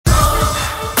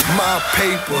My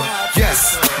paper,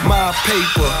 yes, my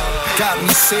paper. Got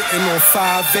me sitting on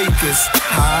 5 acres.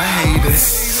 High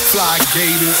haters, fly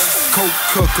gators, coke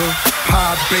cooker,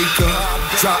 pie baker,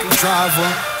 drop driver,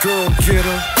 girl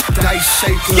getter, dice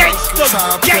shaker.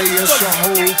 Try players, your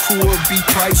whole crew will be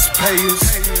price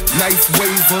payers. Knife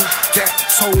waver, gap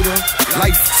toter,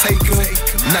 life taker,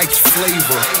 nice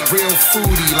flavor, real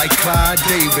fruity like Clyde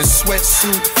Davis.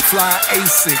 Sweatsuit, fly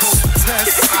Asics,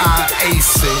 I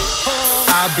ace it.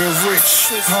 I've been rich,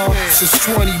 since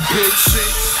 20, bitch.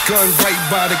 Gun right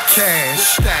by the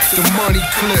cash, the money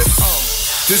clip.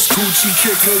 This Gucci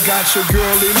kicker got your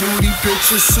girl in nudie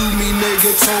pictures. Sue me,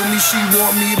 nigga, told me she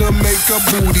want me to make her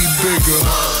booty bigger.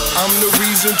 I'm the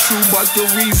reason true, but the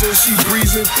reason she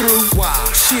breezing through.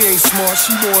 She ain't smart,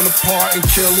 she want a part and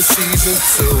kill a season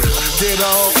 2. Get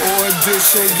her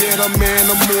audition, get a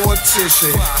man a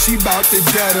mortician. She bout to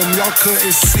dead him, y'all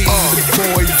couldn't see the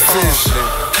boy vision.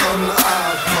 Come to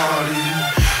our party,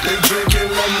 they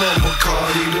drinking lemon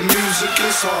Bacardi. The music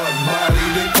is hard body,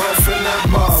 they puffin' that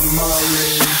Bob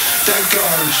Marley. That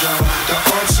ganja, the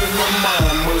aunts and the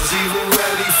mamas even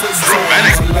ready for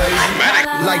romantic.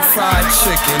 Like fried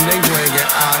chicken, they wingin'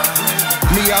 out.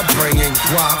 Me, I bringin'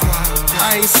 guap.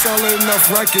 I ain't sellin' enough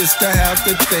records to have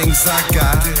the things I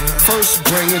got. First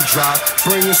bring a drop,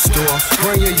 bring a store,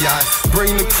 bring a yacht,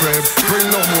 bring the crib, bring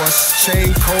the horse,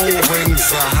 chain cold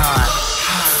wings are hot.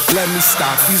 Let me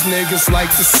stop, these niggas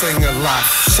like to sing a lot.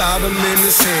 Shot him in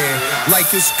his hand, like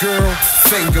his girl,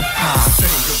 finger pop.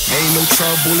 Ain't no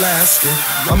trouble asking,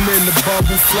 I'm in the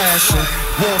bubble flashing.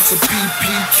 Wants a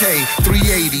PPK,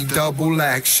 380 double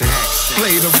action.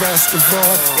 Play the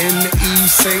restaurant in the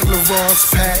East St.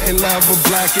 Laurent's, patent leather,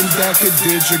 Black and Decker.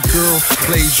 Did your girl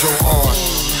played your aunt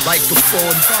like a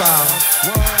 45.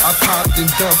 I popped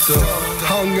and dumped her,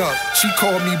 hung up. She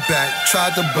called me back,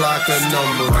 tried to block her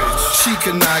number. She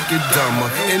could not get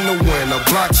dumber. In the winter,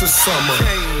 blocks of summer.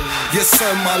 Your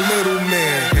son, my little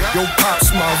man. Yo, pops,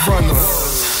 my runner.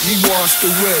 He washed the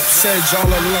whip, said y'all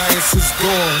alliance is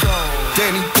gone.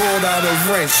 Then he pulled out a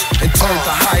wrench and turned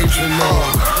the hydrant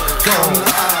on. Come to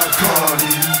our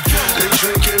party, they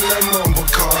drinking lemon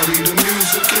Bacardi. The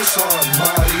music is hard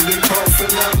body, they puffin'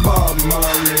 that Bob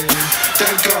Marley.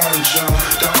 That ganja,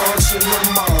 the aunts and the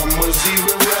mamas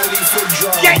even ready for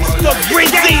drama. Gangsta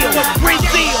Brazil.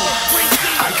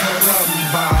 I can't let me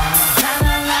by.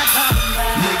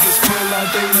 Niggas pull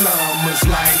out they llamas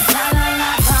like.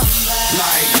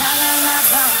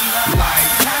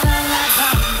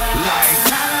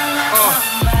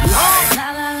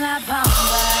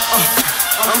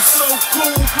 I'm so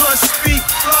cool, plus speak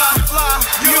fly.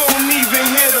 You don't even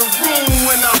hear the room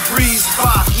when I breeze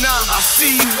by. Nah, I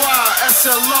see why.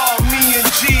 SLR, me and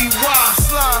GY.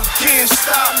 Can't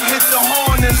stop, hit the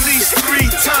horn at least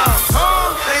 3 times.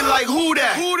 They like, who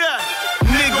that?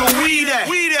 Nigga, we that.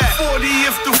 40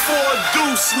 if the 4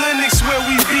 deuce, Linux where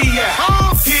we be at.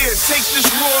 Here, take this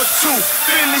raw too.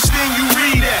 Finish, then you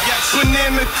read that.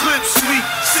 Banana clip sweet,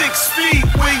 6 feet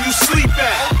where you sleep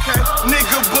at.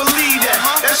 Nigga, believe that.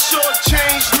 That short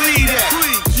change, lead that.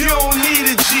 You don't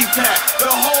need a G-Pack. The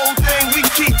whole thing, we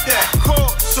keep that.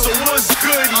 So what's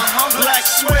goody? Black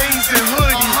suede and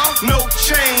hoodie. No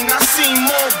chain, I seen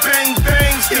more bang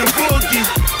bangs than Boogie.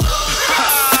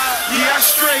 Yeah, I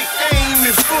straight aim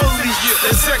it fully.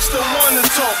 There's extra wanna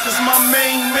talk, cause my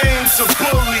main man's a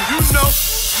bully. You know?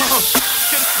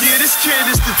 Yeah, this kid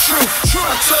is the truth.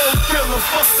 I told Killer,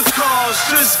 fuck the cars,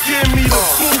 just give me the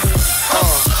booth.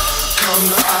 Come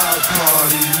to our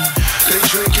party, they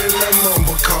drinking lemon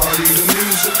Bacardi. The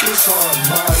music is hard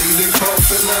body, they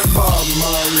puffin' that Bob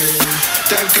Marley.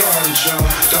 That ganja,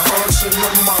 the aunts and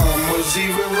the mamas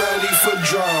even ready for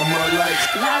drama like.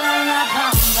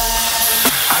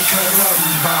 I can't let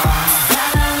me by.